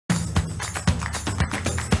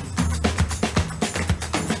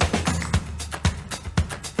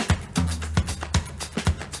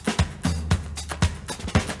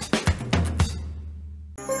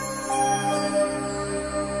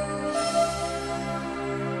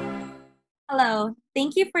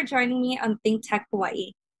Thank you for joining me on ThinkTech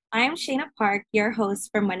Hawaii. I am Shayna Park, your host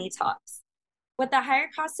for Money Talks. With the higher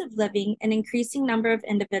cost of living, an increasing number of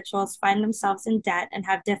individuals find themselves in debt and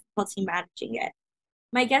have difficulty managing it.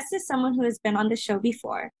 My guest is someone who has been on the show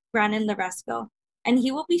before, Brandon Lorezco, and he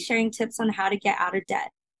will be sharing tips on how to get out of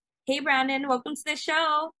debt. Hey, Brandon, welcome to the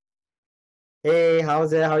show. Hey,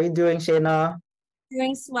 how's it? How are you doing, Shayna?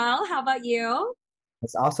 Doing swell. How about you?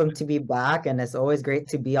 It's awesome to be back, and it's always great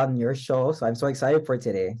to be on your show. So I'm so excited for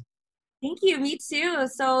today. Thank you. Me too.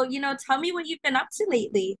 So, tell me what you've been up to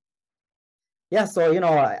lately. Yeah,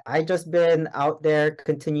 so I just been out there,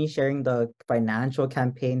 continue sharing the financial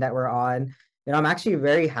campaign that we're on. I'm actually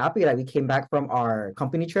very happy that we came back from our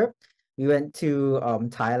company trip. We went to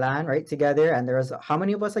Thailand, right, together, and there was how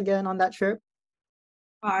many of us again on that trip?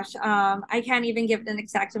 Gosh, I can't even give an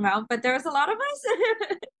exact amount, but there was a lot of us.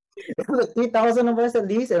 It was like 3,000 of us at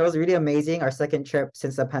least. It was really amazing. Our second trip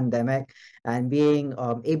since the pandemic, and being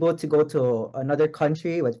able to go to another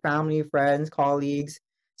country with family, friends, colleagues.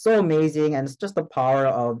 So amazing. And it's just the power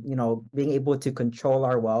of, being able to control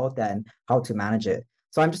our wealth and how to manage it.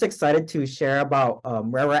 So I'm just excited to share about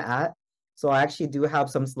where we're at. So I actually do have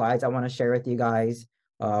some slides I want to share with you guys.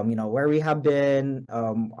 Where we have been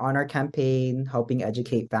on our campaign, helping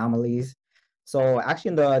educate families. So actually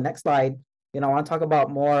in the next slide, I want to talk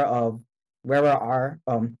about more of where we are.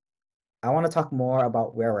 I want to talk more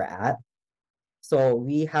about where we're at. So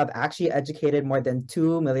we have actually educated more than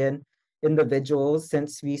 2 million individuals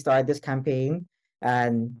since we started this campaign.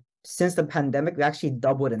 And since the pandemic, we actually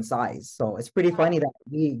doubled in size. So it's pretty funny that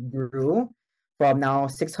we grew from now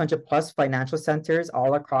 600 plus financial centers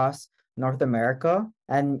all across North America.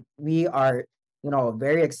 And we are,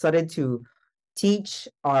 very excited to teach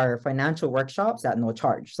our financial workshops at no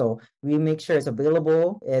charge. So we make sure it's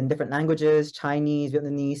available in different languages, Chinese,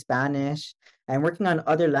 Vietnamese, Spanish, and working on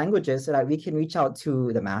other languages so that we can reach out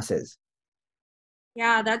to the masses.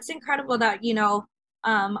 Yeah, that's incredible that,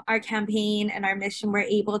 our campaign and our mission, we're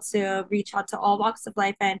able to reach out to all walks of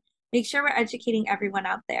life and make sure we're educating everyone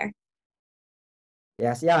out there.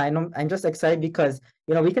 Yes, yeah, I know. I'm just excited because,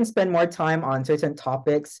 we can spend more time on certain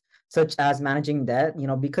topics such as managing debt,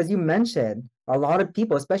 because you mentioned a lot of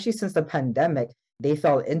people, especially since the pandemic, they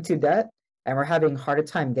fell into debt and we're having a harder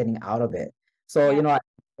time getting out of it. So, Yeah.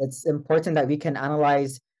 it's important that we can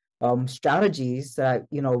analyze strategies that,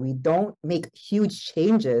 we don't make huge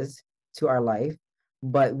changes to our life,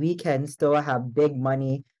 but we can still have big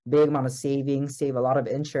money, big amount of savings, save a lot of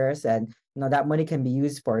interest, and that money can be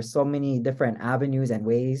used for so many different avenues and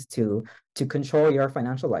ways to control your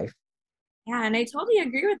financial life. Yeah, and I totally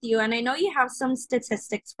agree with you. And I know you have some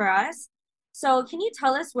statistics for us. So can you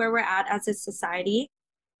tell us where we're at as a society?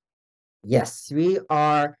 Yes, we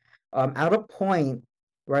are at a point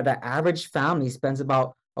where the average family spends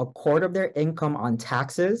about a quarter of their income on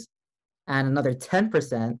taxes and another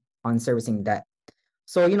 10% on servicing debt.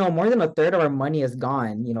 So, more than a third of our money is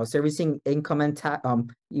gone, servicing income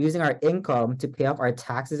and using our income to pay off our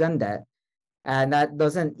taxes and debt. And that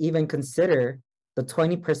doesn't even consider the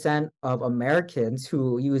 20% of Americans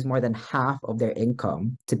who use more than half of their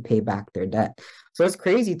income to pay back their debt. So it's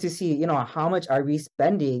crazy to see, how much are we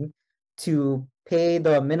spending to pay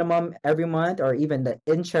the minimum every month or even the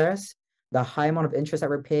interest, the high amount of interest that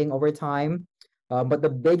we're paying over time. But the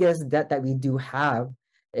biggest debt that we do have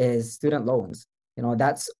is student loans.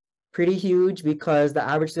 That's pretty huge because the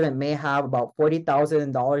average student may have about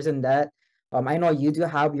 $40,000 in debt. I know you do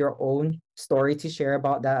have your own story to share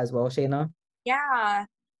about that as well, Shayna. Yeah.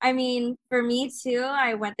 I mean, for me too,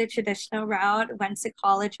 I went the traditional route, went to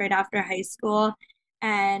college right after high school,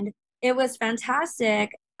 and it was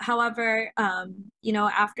fantastic. However,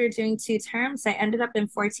 after doing 2 terms, I ended up in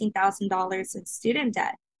 $14,000 in student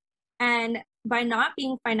debt. And by not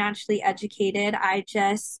being financially educated, I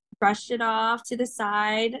just brushed it off to the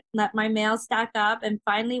side, let my mail stack up. And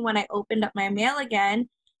finally, when I opened up my mail again,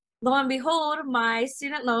 lo and behold, my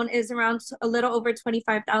student loan is around a little over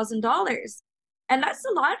 $25,000. And that's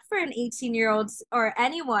a lot for an 18-year-old or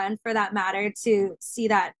anyone for that matter to see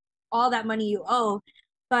that all that money you owe.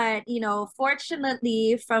 But,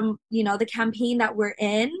 fortunately, from, the campaign that we're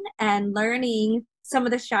in and learning some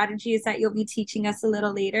of the strategies that you'll be teaching us a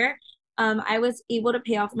little later, I was able to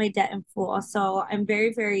pay off my debt in full. So I'm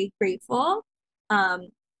very, very grateful um,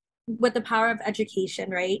 with the power of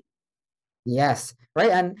education, right? Yes,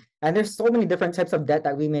 right. And there's so many different types of debt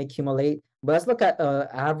that we may accumulate. But let's look at an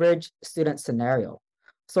average student scenario.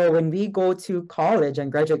 So when we go to college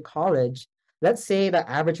and graduate college, let's say the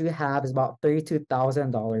average we have is about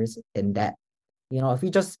 $32,000 in debt. If we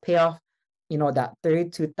just pay off, that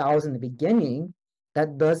 32,000 in the beginning,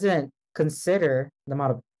 that doesn't consider the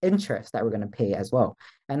amount of interest that we're going to pay as well.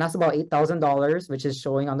 And that's about $8,000, which is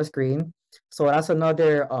showing on the screen. So that's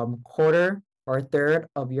another quarter or third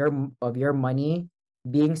of your money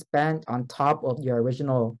being spent on top of your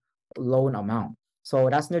original loan amount. So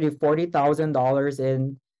that's nearly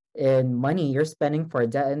 $40,000 in money you're spending for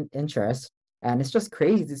debt and interest. And it's just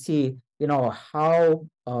crazy to see, how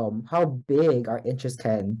big our interest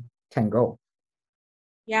can grow.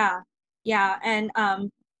 Yeah. Yeah. And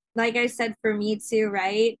like I said, for me too,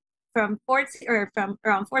 right? From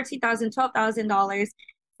around 14,000, $12,000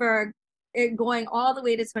 for it going all the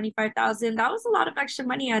way to 25,000. That was a lot of extra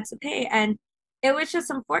money I had to pay. And it was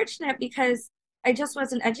just unfortunate because I just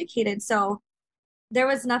wasn't educated. So there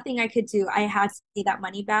was nothing I could do. I had to pay that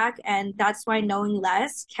money back. And that's why knowing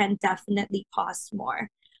less can definitely cost more.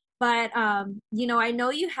 But I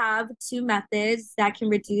know you have two methods that can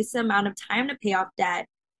reduce the amount of time to pay off debt.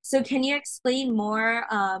 So can you explain more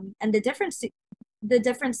and the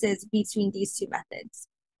differences between these two methods?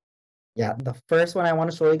 Yeah, the first one I want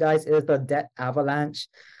to show you guys is the debt avalanche.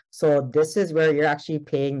 So this is where you're actually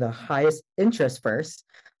paying the highest interest first.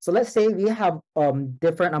 So let's say we have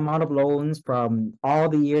different amount of loans from all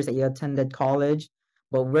the years that you attended college,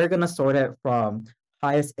 but we're gonna sort it from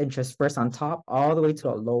highest interest first on top all the way to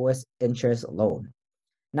the lowest interest loan.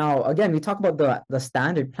 Now, again, we talk about the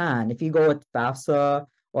standard plan. If you go with FAFSA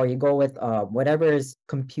or you go with whatever is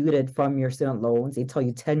computed from your student loans, they tell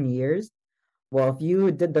you 10 years. Well, if you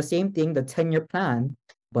did the same thing, the 10-year plan,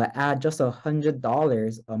 but add just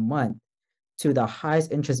 $100 a month to the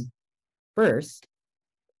highest interest first,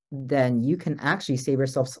 then you can actually save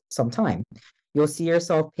yourself some time. You'll see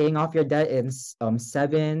yourself paying off your debt in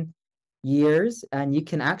 7 years, and you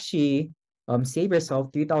can actually save yourself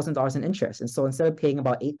 $3,000 in interest. And so instead of paying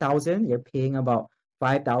about $8,000, you're paying about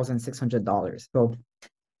 $5,600. So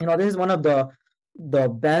this is one of the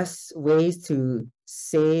best ways to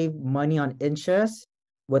save money on interest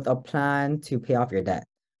with a plan to pay off your debt.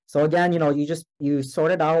 So again, you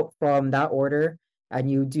sort it out from that order and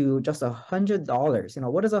you do just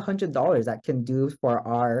 $100. What is $100 that can do for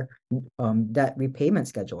our debt repayment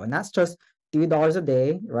schedule? And that's just $3 a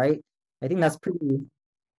day, right? I think that's pretty.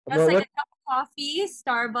 That's like a cup of coffee,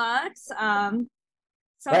 Starbucks,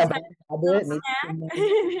 Right, sometimes a a little maybe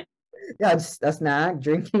snack. yeah, just a snack,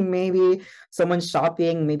 drinking maybe, someone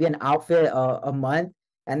shopping, maybe an outfit a month.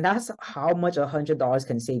 And that's how much $100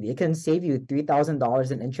 can save you. It can save you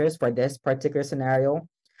 $3,000 in interest for this particular scenario.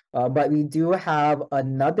 But we do have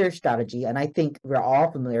another strategy, and I think we're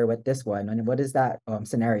all familiar with this one. And what is that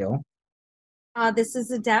scenario? This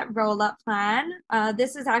is a debt roll-up plan.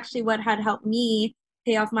 This is actually what had helped me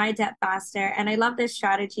pay off my debt faster. And I love this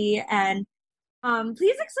strategy. And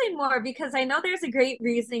please explain more because I know there's a great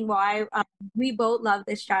reasoning why we both love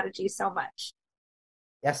this strategy so much.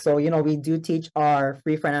 Yeah, so we do teach our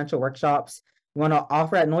free financial workshops. We want to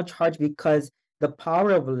offer at no charge because the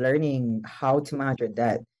power of learning how to manage your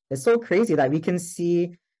debt is so crazy that we can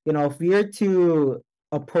see, if we are to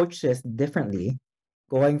approach this differently,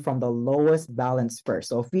 going from the lowest balance first.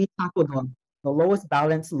 So if we tackle the lowest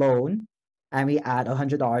balance loan and we add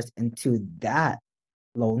 $100 into that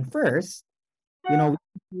loan first,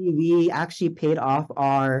 we actually paid off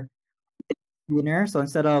our sooner. So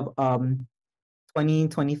instead of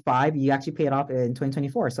 2025, you actually pay it off in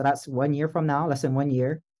 2024. So that's 1 year from now, less than 1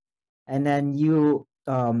 year. And then you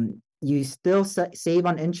still save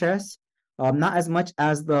on interest, not as much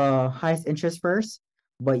as the highest interest first,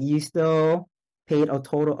 but you still paid a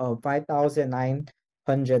total of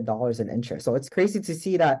 $5,900 in interest. So it's crazy to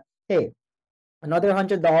see that, hey, another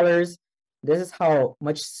 $100, this is how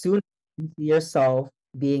much sooner you see yourself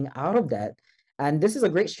being out of debt. And this is a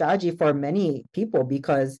great strategy for many people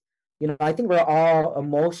because I think we're all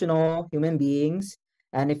emotional human beings.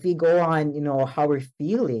 And if we go on, how we're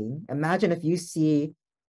feeling, imagine if you see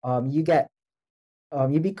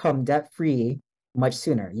you become debt free much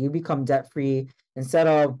sooner. You become debt free instead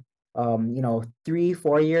of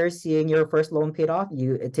 3-4 years seeing your first loan paid off,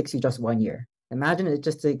 it takes you just 1 year. Imagine it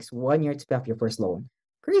just takes 1 year to pay off your first loan.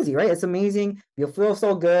 Crazy, right? It's amazing. You feel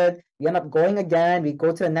so good. We end up going again. We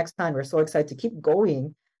go to the next time. We're so excited to keep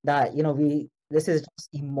going that this is just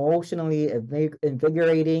emotionally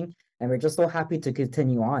invigorating, and we're just so happy to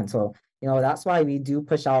continue on. So that's why we do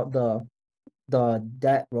push out the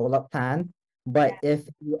debt roll-up plan. But if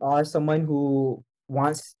you are someone who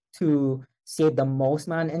wants to save the most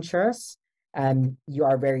amount of interest and you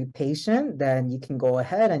are very patient, then you can go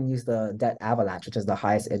ahead and use the debt avalanche, which is the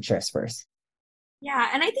highest interest first. Yeah,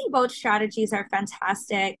 and I think both strategies are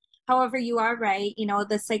fantastic. However, you are right,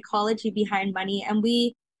 the psychology behind money, and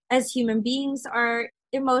we as human beings are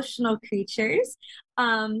emotional creatures.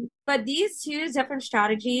 But these two different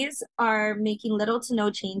strategies are making little to no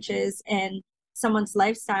changes in someone's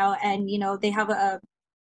lifestyle, and they have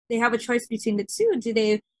a choice between the two. Do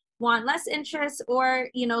they want less interest, or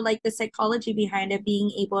like the psychology behind it,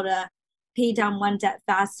 being able to pay down one debt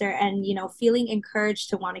faster and feeling encouraged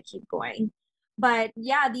to want to keep going. But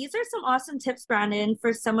yeah, these are some awesome tips, Brandon,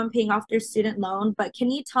 for someone paying off their student loan. But can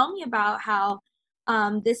you tell me about how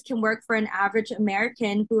this can work for an average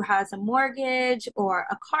American who has a mortgage or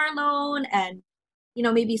a car loan, and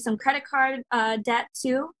maybe some credit card debt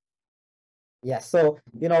too? Yes, so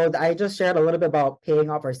I just shared a little bit about paying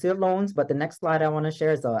off our student loans, but the next slide I want to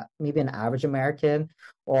share is maybe an average American,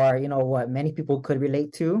 or what many people could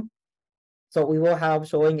relate to. So what we will have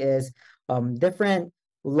showing is different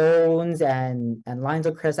loans and lines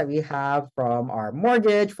of credit that we have, from our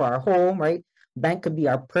mortgage for our home, right? Bank could be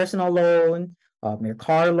our personal loan, your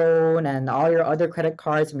car loan, and all your other credit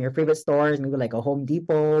cards from your favorite stores, maybe like a Home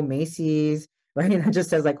Depot, Macy's, right? That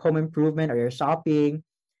just says like home improvement or your shopping.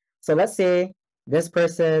 So let's say this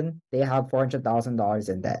person, they have $400,000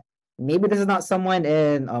 in debt. Maybe this is not someone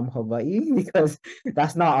in Hawaii because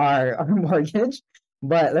that's not our mortgage.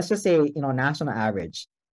 But let's just say, national average,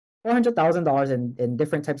 $400,000 in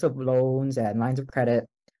different types of loans and lines of credit.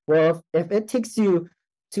 Well, if it takes you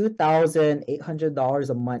 $2,800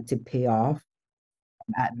 a month to pay off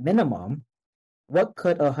at minimum, what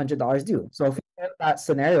could $100 do? So if you have that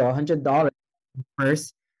scenario, $100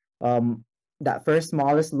 first, um, that first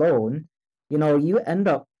smallest loan, you end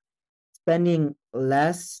up spending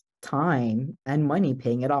less time and money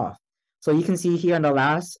paying it off. So you can see here on the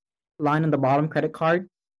last line on the bottom, credit card,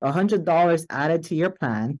 $100 added to your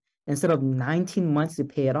plan. Instead of 19 months to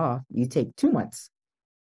pay it off, you take 2 months.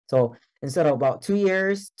 So instead of about 2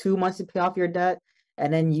 years, 2 months to pay off your debt,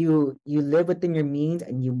 and then you live within your means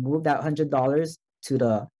and you move that $100 to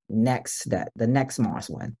the next debt, the next smallest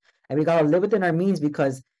one. And we gotta live within our means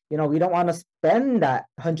because we don't want to spend that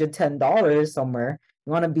 $110 somewhere.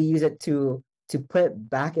 We want to use it to put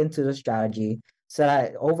back into the strategy, so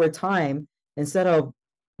that over time, instead of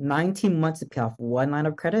 19 months to pay off one line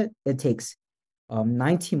of credit, it takes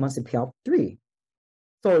 19 months to pay off three.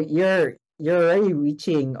 So you're already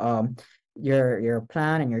reaching your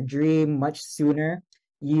plan and your dream much sooner.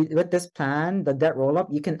 With this plan, the debt roll up,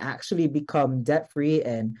 you can actually become debt free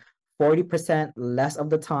in 40% less of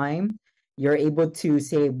the time. You're able to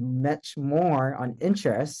save much more on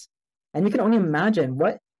interest. And you can only imagine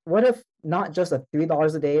what if not just a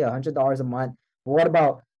 $3 a day, $100 a month, but what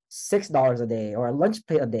about $6 a day, or a lunch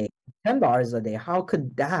plate a day, $10 a day? How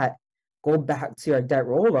could that go back to your debt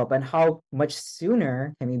roll up, and how much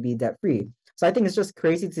sooner can we be debt free? So I think it's just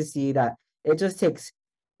crazy to see that it just takes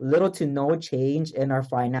little to no change in our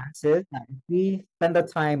finances. That if we spend the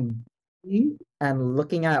time and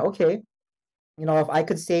looking at, okay, if I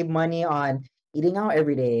could save money on eating out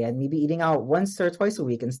every day and maybe eating out once or twice a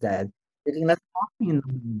week instead, drinking less coffee in the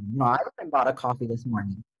morning. I went bought a coffee this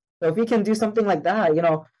morning. So if we can do something like that,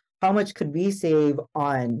 how much could we save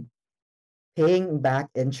on paying back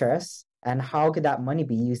interest, and how could that money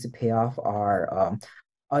be used to pay off our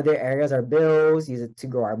other areas, our bills, use it to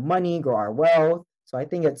grow our money, grow our wealth. So I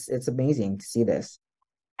think it's amazing to see this.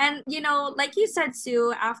 And like you said,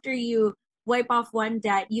 Sue, after you wipe off one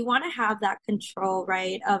debt, you want to have that control,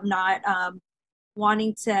 right? Of not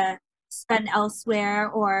wanting to spend elsewhere,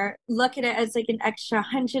 or look at it as like an extra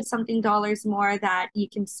hundred something dollars more that you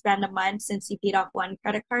can spend a month since you paid off one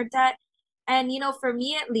credit card debt. And for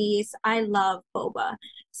me at least, I love boba.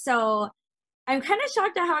 So I'm kind of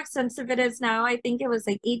shocked at how expensive it is now. I think it was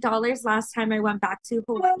like $8 last time I went back to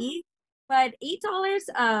Hawaii. But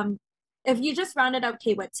 $8, if you just round it up,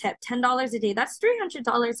 okay, what tip? $10 a day, that's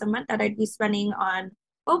 $300 a month that I'd be spending on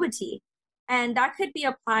boba tea. And that could be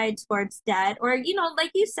applied towards debt, or,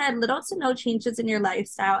 like you said, little to no changes in your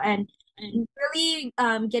lifestyle, and really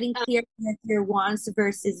getting clear with your wants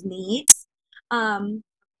versus needs.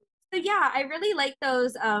 So yeah, I really like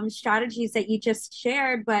those strategies that you just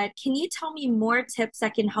shared, but can you tell me more tips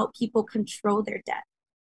that can help people control their debt?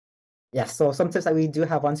 Yes, so some tips that we do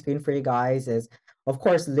have on screen for you guys is, of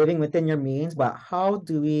course, living within your means, but how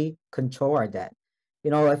do we control our debt?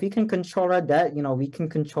 If we can control our debt, we can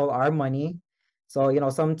control our money. So,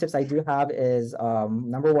 some tips I do have is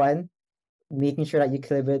number one, making sure that you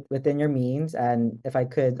can live it within your means. And if I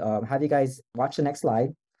could have you guys watch the next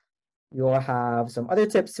slide, you'll have some other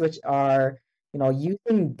tips, which are,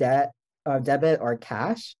 using debit or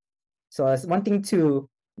cash. So it's one thing to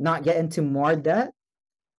not get into more debt,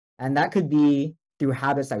 and that could be through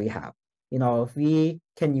habits that we have. If we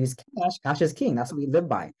can use cash, cash is king. That's what we live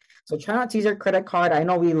by. So try not to use your credit card. I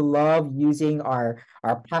know we love using our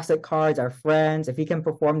plastic cards, our friends. If we can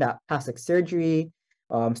perform that plastic surgery,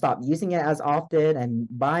 stop using it as often and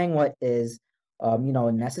buying what is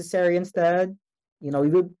necessary instead.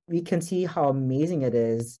 We can see how amazing it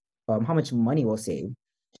is, how much money we'll save.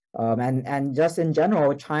 And just in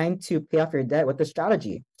general, trying to pay off your debt with the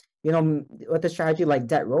strategy. With the strategy like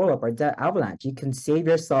debt roll up or debt avalanche, you can save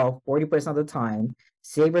yourself 40% of the time,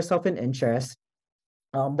 save yourself in interest.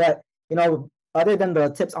 But other than the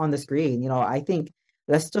tips on the screen, I think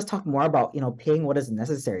let's just talk more about paying what is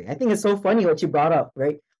necessary. I think it's so funny what you brought up,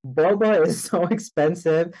 right? Boba is so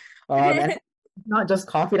expensive, and not just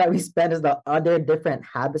coffee that we spend, is the other different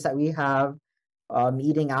habits that we have,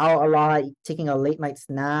 eating out a lot, taking a late night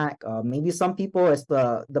snack. Maybe some people it's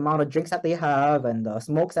the amount of drinks that they have and the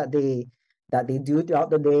smokes that they do throughout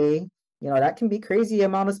the day. That can be crazy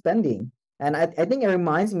amount of spending. And I think it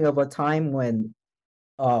reminds me of a time when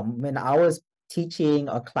I was teaching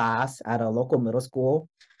a class at a local middle school.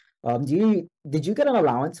 Did you get an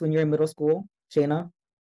allowance when you're in middle school, Shayna?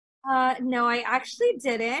 No, I actually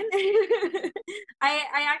didn't. I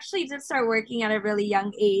actually did start working at a really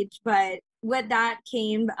young age, but with that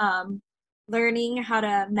came learning how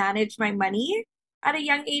to manage my money at a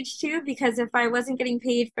young age too, because if I wasn't getting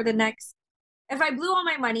paid for if I blew all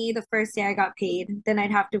my money the first day I got paid, then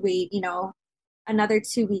I'd have to wait, another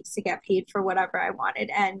 2 weeks to get paid for whatever I wanted.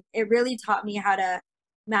 And it really taught me how to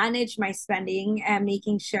manage my spending and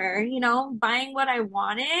making sure, buying what I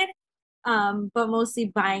wanted, but mostly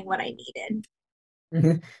buying what I needed.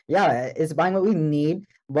 Yeah, it's buying what we need.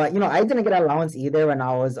 But I didn't get allowance either when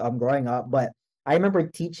I was growing up. But I remember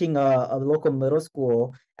teaching a local middle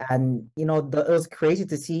school, and it was crazy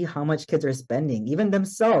to see how much kids are spending, even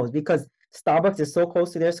themselves, because Starbucks is so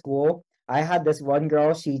close to their school. I had this one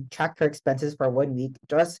girl, she tracked her expenses for 1 week,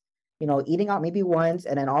 just eating out maybe once,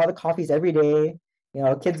 and then all the coffees every day.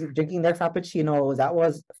 Kids drinking their frappuccinos. That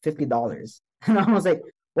was $50, and I was like,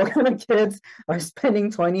 what kind of kids are spending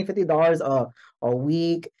 $50 a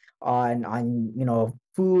week on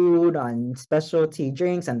food, on specialty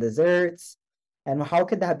drinks and desserts? And how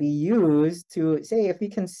could that be used to say if we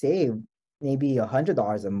can save maybe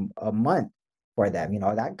 $100 a month for them?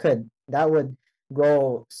 That would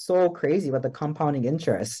go so crazy with the compounding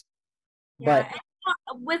interest. Yeah, But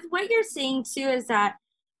and with what you're saying too is that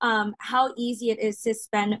how easy it is to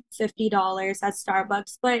spend $50 at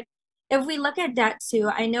Starbucks. But if we look at that too,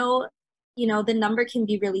 I know, the number can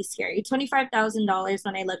be really scary. $25,000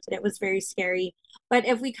 when I looked at it was very scary. But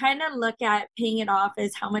if we kind of look at paying it off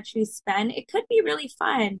as how much we spend, it could be really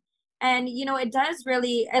fun. And it does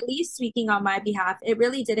really, at least speaking on my behalf, it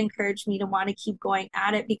really did encourage me to want to keep going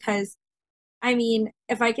at it because I mean,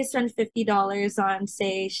 if I could spend $50 on,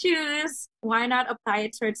 say, shoes, why not apply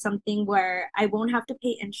it towards something where I won't have to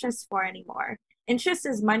pay interest for anymore? Interest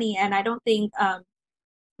is money, and I don't think,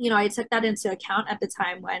 I took that into account at the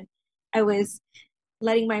time when I was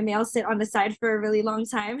letting my mail sit on the side for a really long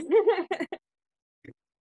time.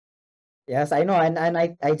 yes, I know, and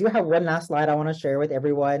I do have one last slide I want to share with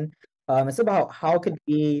everyone. It's about how could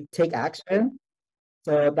we take action.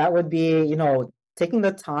 So that would be, taking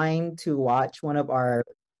the time to watch one of our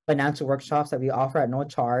financial workshops that we offer at no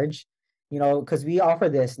charge, because we offer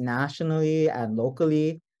this nationally and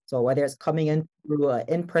locally. So whether it's coming in through an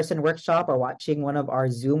in-person workshop or watching one of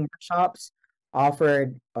our Zoom workshops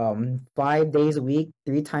offered 5 days a week,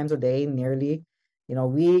 3 times a day, nearly,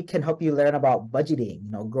 we can help you learn about budgeting,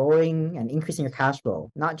 growing and increasing your cash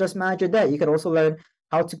flow, not just manage your debt. You can also learn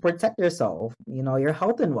how to protect yourself, your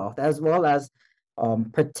health and wealth, as well as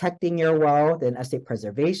protecting your wealth and estate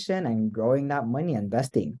preservation and growing that money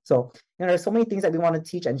investing. So, there's so many things that we want to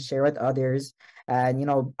teach and share with others. And,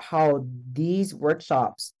 how these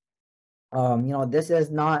workshops, this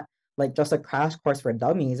is not like just a crash course for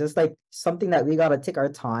dummies. It's like something that we got to take our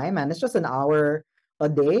time. And it's just an hour a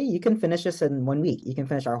day. You can finish this in 1 week. You can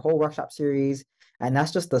finish our whole workshop series. And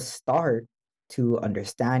that's just the start to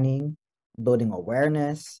understanding, building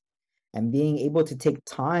awareness, and being able to take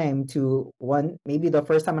time to maybe the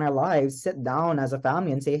first time in our lives, sit down as a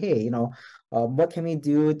family and say, hey, what can we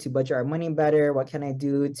do to budget our money better? What can I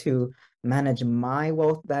do to manage my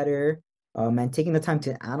wealth better? And taking the time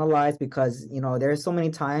to analyze, because, there's so many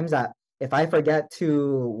times that if I forget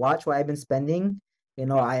to watch what I've been spending,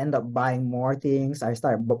 I end up buying more things. I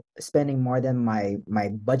start spending more than my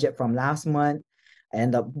budget from last month. I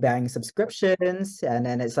end up buying subscriptions, and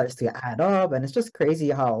then it starts to add up, and it's just crazy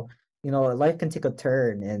how life can take a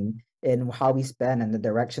turn in how we spend and the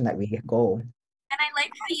direction that we go. And I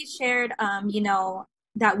like how you shared,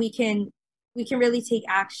 that we can we can really take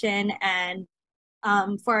action and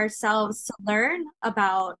for ourselves to learn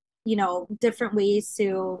about, different ways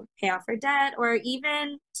to pay off our debt, or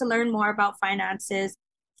even to learn more about finances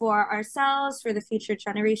for ourselves, for the future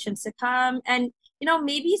generations to come. And,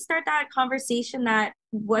 maybe start that conversation that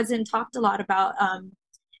wasn't talked a lot about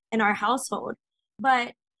in our household.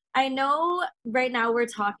 But I know right now we're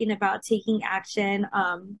talking about taking action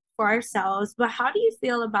for ourselves, but how do you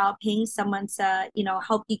feel about paying someone to,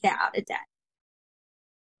 help you get out of debt?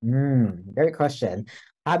 Great question.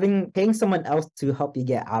 Paying someone else to help you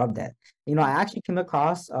get out of debt. I actually came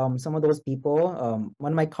across some of those people.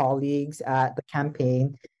 One of my colleagues at the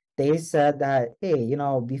campaign, they said that, hey,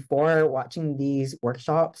 before watching these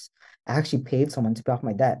workshops, I actually paid someone to pay off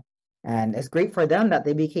my debt. And it's great for them that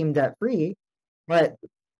they became debt free, but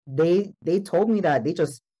they told me that they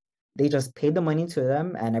just paid the money to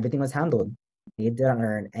them and everything was handled. They didn't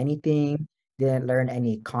learn anything, didn't learn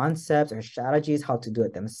any concepts or strategies how to do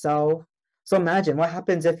it themselves. So imagine what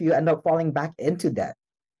happens if you end up falling back into debt.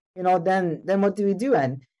 Then what do we do?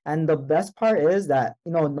 And the best part is that,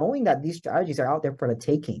 knowing that these strategies are out there for the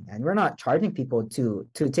taking, and we're not charging people to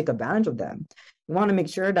take advantage of them. We want to make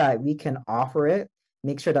sure that we can offer it,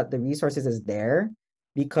 make sure that the resources is there,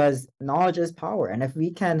 because knowledge is power. And if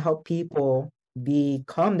we can help people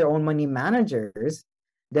become their own money managers,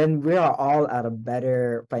 then we are all at a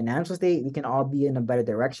better financial state. We can all be in a better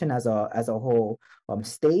direction as a whole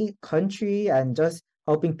state, country, and just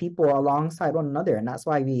helping people alongside one another. And that's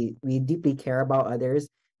why we deeply care about others,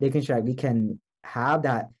 making sure that we can have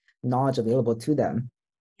that knowledge available to them.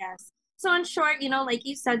 Yes. So in short, like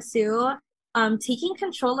you said, Sue, taking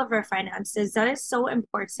control of our finances, that is so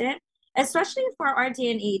important, especially for our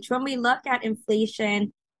day and age. When we look at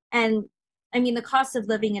inflation and I mean the cost of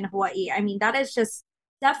living in Hawaii, I mean that is just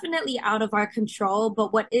definitely out of our control,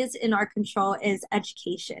 but what is in our control is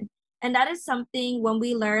education. And that is something when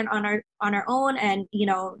we learn on our own and,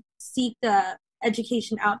 seek the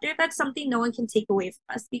education out there, that's something no one can take away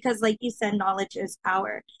from us because like you said, knowledge is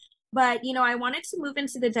power. But, I wanted to move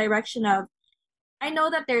into the direction of I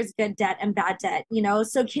know that there's good debt and bad debt,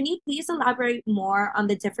 so can you please elaborate more on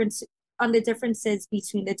the differences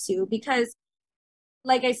between the two? Because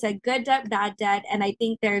like I said, good debt, bad debt, and I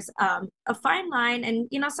think there's a fine line, and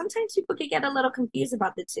sometimes people can get a little confused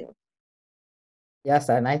about the two. Yes,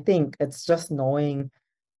 and I think it's just knowing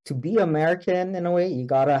to be American in a way, you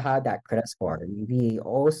gotta have that credit score. We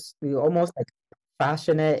almost like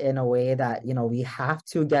fashion it in a way that we have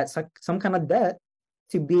to get some kind of debt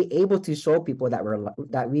to be able to show people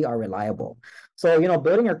that we are reliable. So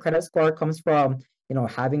building your credit score comes from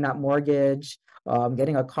having that mortgage,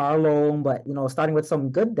 getting a car loan, but starting with some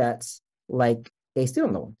good debts like a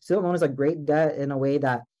student loan. Student loan is a great debt in a way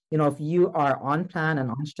that if you are on plan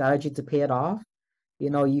and on strategy to pay it off,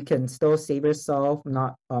 you can still save yourself,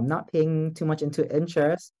 not paying too much into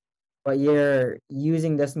interest, but you're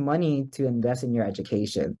using this money to invest in your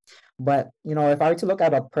education. But if I were to look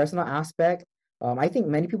at a personal aspect, I think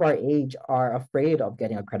many people our age are afraid of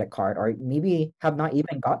getting a credit card, or maybe have not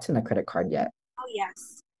even gotten a credit card yet. Oh,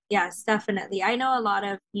 yes. Yes, definitely. I know a lot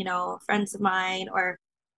of, friends of mine, or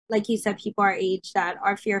like you said, people our age that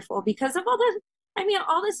are fearful because of all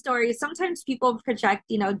the stories. Sometimes people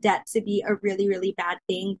project, debt to be a really, really bad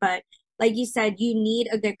thing. But like you said, you need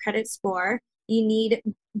a good credit score. You need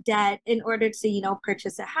debt in order to,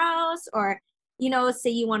 purchase a house or, say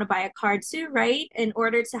you want to buy a car too, right? In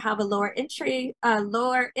order to have a lower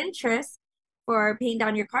interest for paying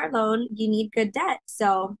down your car loan, you need good debt.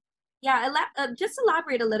 So yeah, just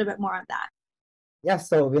elaborate a little bit more on that. Yeah,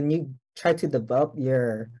 so when you try to develop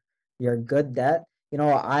your good debt,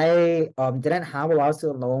 I didn't have a lot of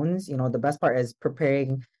student loans. The best part is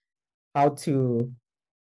preparing how to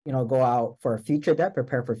go out for future debt,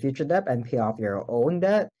 prepare for future debt, and pay off your own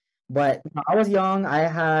debt. But I was young. I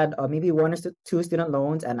had maybe one or two student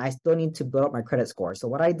loans, and I still need to build up my credit score. So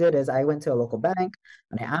what I did is I went to a local bank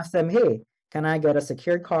and I asked them, "Hey, can I get a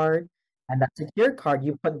secured card?" And that secured card,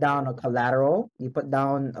 you put down a collateral, you put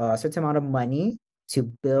down a certain amount of money to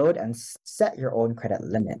build and set your own credit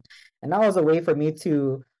limit. And that was a way for me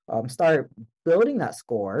to start building that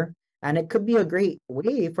score, and it could be a great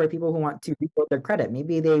way for people who want to rebuild their credit.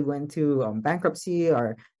 Maybe they went to bankruptcy,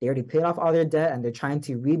 or they already paid off all their debt and they're trying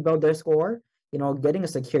to rebuild their score. Getting a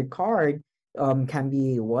secured card can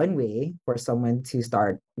be one way for someone to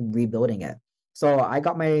start rebuilding it. So I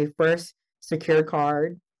got my first secured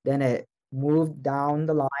card, then it moved down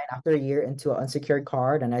the line after a year into an unsecured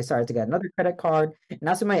card, and I started to get another credit card. And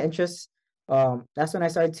that's when I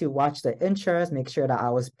started to watch the interest, make sure that I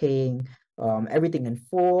was paying everything in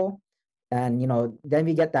full. And then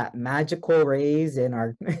we get that magical raise in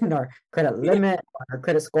our in our credit limit. Our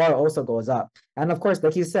credit score also goes up. And of course,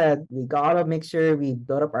 like you said, we gotta make sure we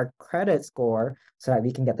build up our credit score so that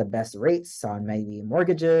we can get the best rates on maybe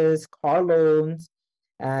mortgages, car loans.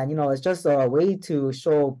 And it's just a way to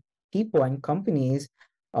show people and companies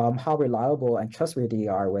how reliable and trustworthy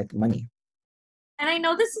you are with money. And I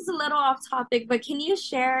know this is a little off topic, but can you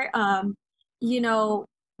share, you know,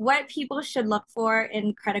 what people should look for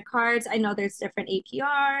in credit cards? I know there's different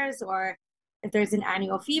APRs or if there's an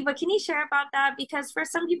annual fee, but can you share about that? Because for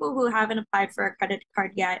some people who haven't applied for a credit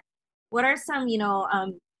card yet, what are some,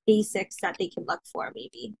 basics that they can look for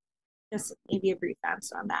maybe? Just maybe a brief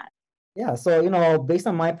answer on that. Yeah, so based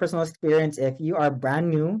on my personal experience, if you are brand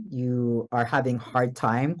new, you are having hard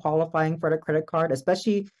time qualifying for the credit card,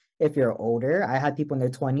 especially if you're older. I had people in their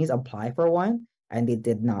 20s apply for one and they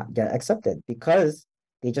did not get accepted because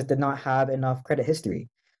they just did not have enough credit history.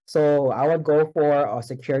 So I would go for a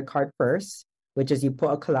secured card first, which is you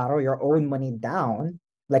put a collateral, your own money down,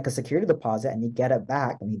 like a security deposit, and you get it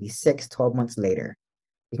back maybe 6, 12 months later.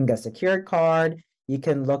 You can get a secured card. You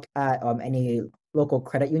can look at any local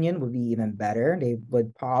credit union would be even better. They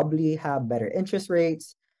would probably have better interest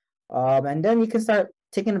rates. And then you can start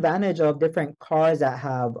taking advantage of different cards that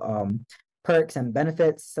have perks and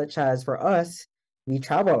benefits, such as for us, we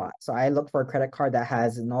travel a lot. So I look for a credit card that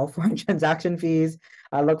has no foreign transaction fees.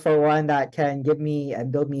 I look for one that can give me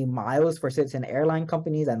and build me miles for certain airline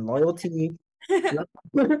companies and loyalty.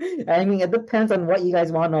 I mean, it depends on what you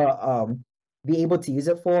guys want to be able to use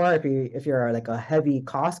it for. If you're like a heavy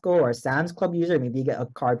Costco or Sam's Club user, maybe you get a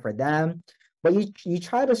card for them. But you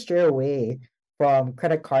try to stray away from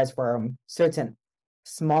credit cards from certain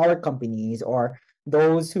smaller companies or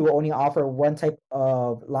those who only offer one type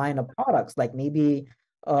of line of products, like maybe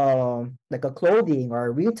like a clothing or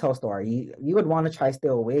a retail store. You would want to try stay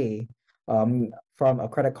away from a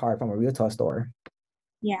credit card from a retail store.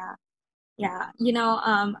 Yeah. Yeah,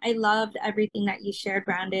 I loved everything that you shared,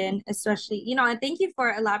 Brandon, especially, and thank you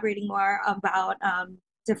for elaborating more about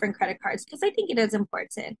different credit cards because I think it is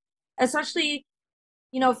important, especially,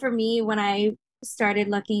 for me when I started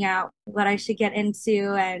looking at what I should get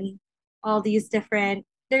into and all these different,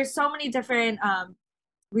 there's so many different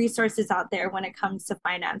resources out there when it comes to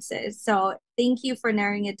finances. So thank you for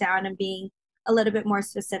narrowing it down and being a little bit more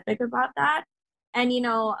specific about that. And,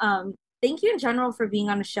 thank you in general for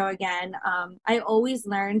being on the show again. I always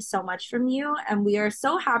learn so much from you, and we are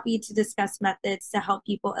so happy to discuss methods to help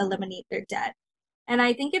people eliminate their debt. And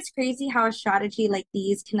I think it's crazy how a strategy like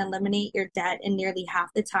these can eliminate your debt in nearly half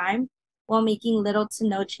the time while making little to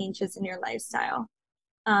no changes in your lifestyle.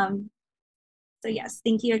 Um, so, yes,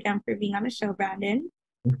 thank you again for being on the show, Brandon.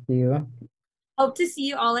 Thank you. Hope to see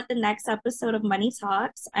you all at the next episode of Money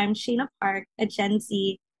Talks. I'm Shayna Park, a Gen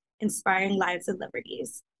Z inspiring lives and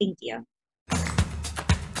liberties. Thank you.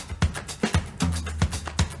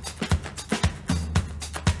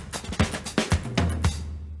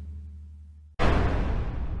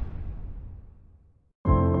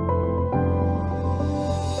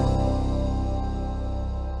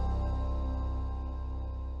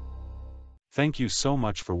 Thank you so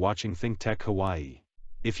much for watching ThinkTech Hawaii.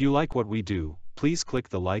 If you like what we do, please click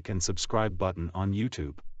the like and subscribe button on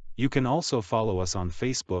YouTube. You can also follow us on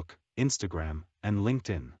Facebook, Instagram, and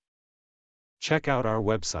LinkedIn. Check out our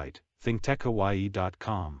website,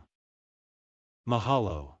 thinktechhawaii.com.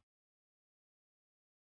 Mahalo.